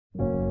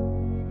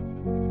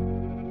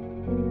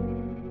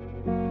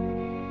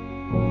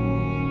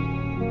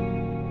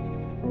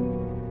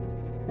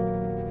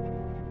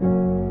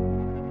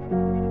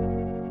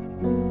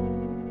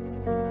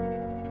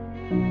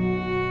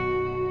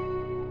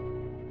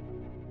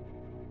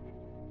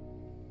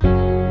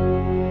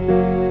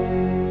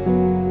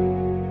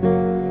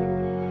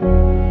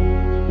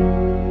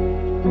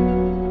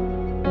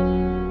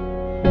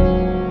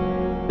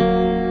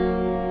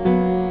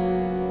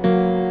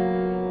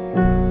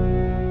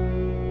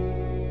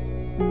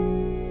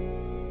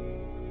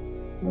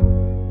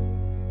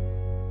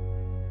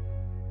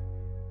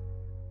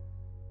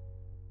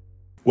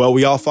Well,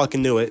 we all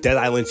fucking knew it. Dead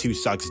Island 2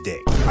 sucks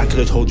dick. I could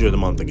have told you it a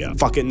month ago.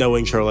 Fuck it, no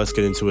intro, let's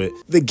get into it.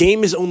 The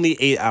game is only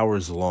 8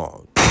 hours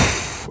long.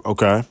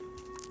 Okay.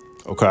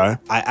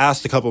 I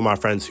asked a couple of my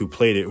friends who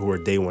played it, who were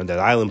day one Dead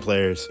Island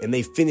players, and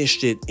they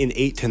finished it in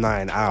 8 to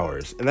 9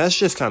 hours. And that's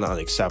just kind of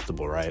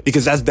unacceptable, right?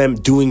 Because that's them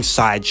doing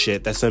side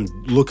shit. That's them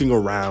looking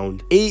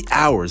around. 8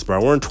 hours,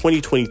 bro. We're in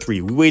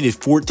 2023. We waited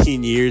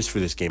 14 years for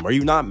this game. Are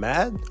you not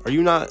mad? Are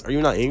you not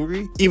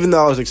angry? Even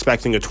though I was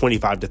expecting a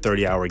 25 to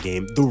 30 hour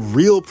game, the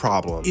real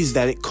problem is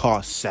that it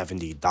costs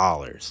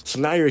 $70. So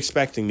now you're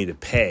expecting me to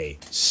pay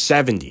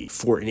 $70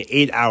 for an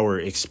 8 hour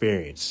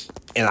experience.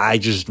 And I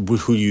just,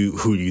 who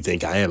do you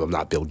think I am? I'm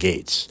not Bill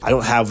Gates. I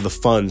don't have the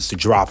funds to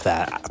drop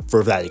that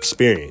for that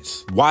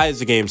experience. Why is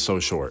the game so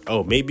short?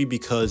 Oh, maybe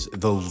because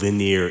the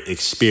linear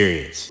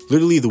experience.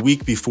 Literally the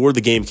week before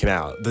the game came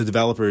out, the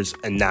developers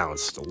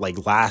announced,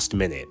 like last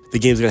minute, the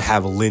game's gonna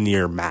have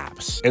linear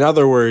maps. In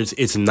other words,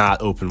 it's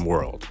not open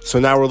world. So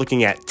now we're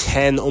looking at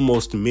 10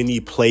 almost mini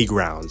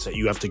playgrounds that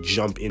you have to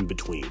jump in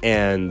between.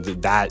 And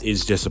that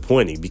is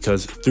disappointing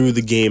because through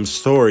the game's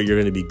story, you're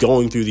gonna be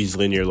going through these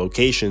linear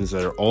locations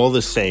that are all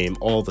the same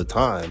all the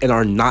time and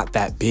are not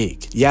that big.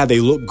 Yeah,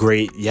 they look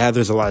great. Yeah,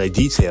 there's a lot of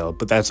detail,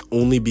 but that's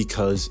only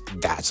because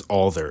that's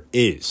all there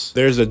is.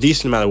 There's a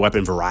decent amount of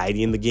weapon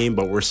variety in the game,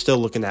 but we're still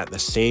looking at the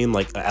same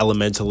like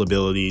elemental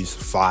abilities,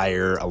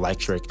 fire,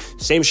 electric,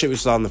 same shit we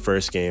saw in the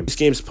first game. This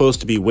game's supposed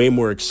to be way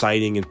more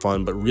exciting and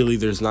fun, but really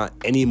there's not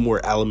any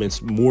more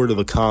elements, more to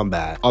the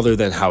combat other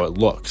than how it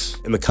looks.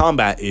 And the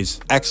combat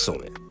is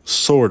excellent.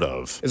 Sort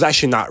of. It's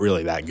actually not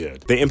really that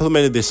good. They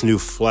implemented this new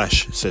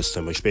flesh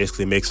system, which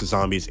basically makes the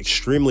zombies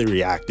extremely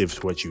reactive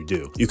to what you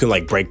do. You can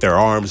like break their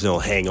arms and they'll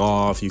hang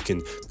off. You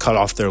can cut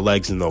off their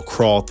legs and they'll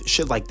crawl.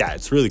 Shit like that.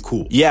 It's really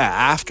cool. Yeah,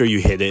 after you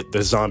hit it,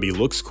 the zombie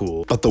looks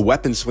cool, but the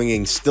weapon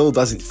swinging still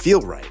doesn't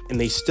feel right. And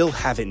they still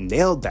haven't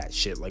nailed that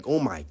shit. Like, oh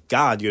my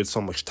God, you had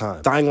so much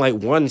time. Dying Light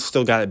 1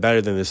 still got it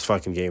better than this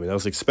fucking game, and I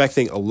was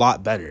expecting a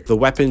lot better. The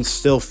weapons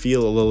still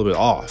feel a little bit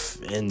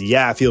off. And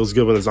yeah, it feels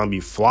good when a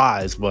zombie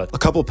flies, but a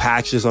couple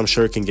patches I'm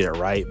sure can get it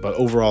right, but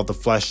overall the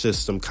flesh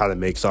system kind of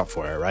makes up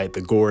for it, right?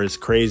 The gore is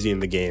crazy in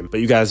the game, but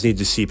you guys need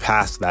to see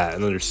past that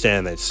and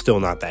understand that it's still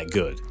not that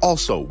good.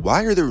 Also,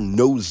 why are there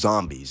no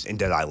zombies in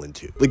Dead Island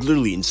 2? Like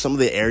literally in some of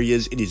the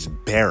areas it is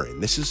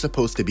barren. This is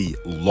supposed to be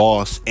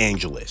Los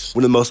Angeles,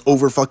 one of the most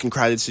over fucking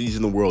crowded cities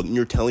in the world, and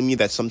you're telling me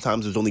that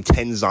sometimes there's only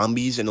 10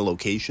 zombies in a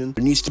location?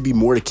 There needs to be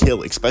more to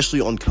kill, especially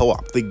on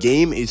co-op. The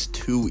game is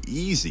too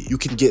easy. You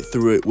can get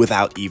through it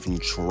without even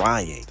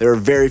trying. There are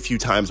very few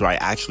times where I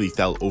actually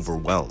felt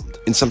overwhelmed.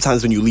 And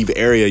sometimes when you leave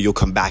area, you'll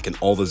come back and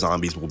all the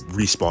zombies will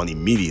respawn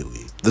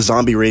immediately. The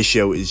zombie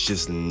ratio is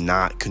just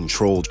not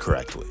controlled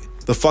correctly.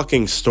 The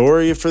fucking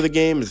story for the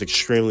game is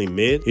extremely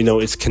mid. You know,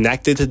 it's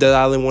connected to Dead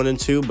Island 1 and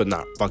 2, but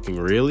not fucking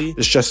really.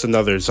 It's just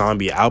another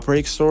zombie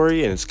outbreak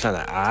story, and it's kind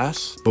of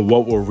ass. But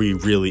what were we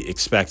really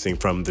expecting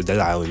from the Dead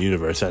Island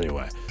universe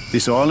anyway?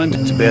 This island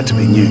is about to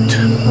be nuked.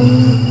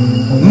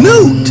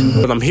 Nuked!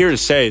 What I'm here to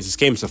say is this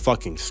game's a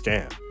fucking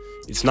scam.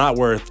 It's not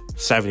worth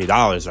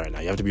 $70 right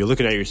now. You have to be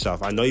looking at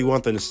yourself. I know you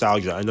want the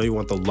nostalgia. I know you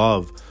want the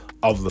love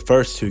of the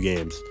first two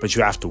games, but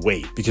you have to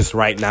wait because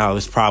right now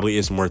this probably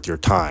isn't worth your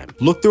time.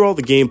 Look through all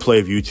the gameplay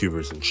of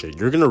YouTubers and shit.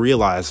 You're gonna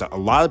realize that a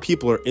lot of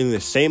people are in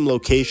the same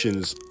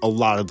locations a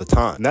lot of the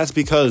time. And that's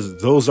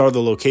because those are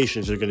the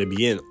locations you're gonna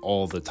be in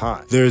all the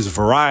time. There's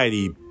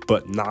variety,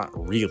 but not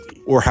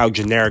really, or how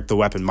generic the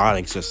weapon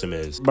modding system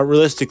is. But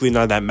realistically,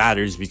 none of that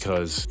matters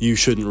because you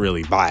shouldn't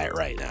really buy it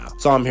right now.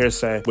 So I'm here to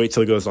say, wait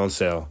till it goes on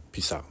sale.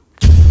 Peace out.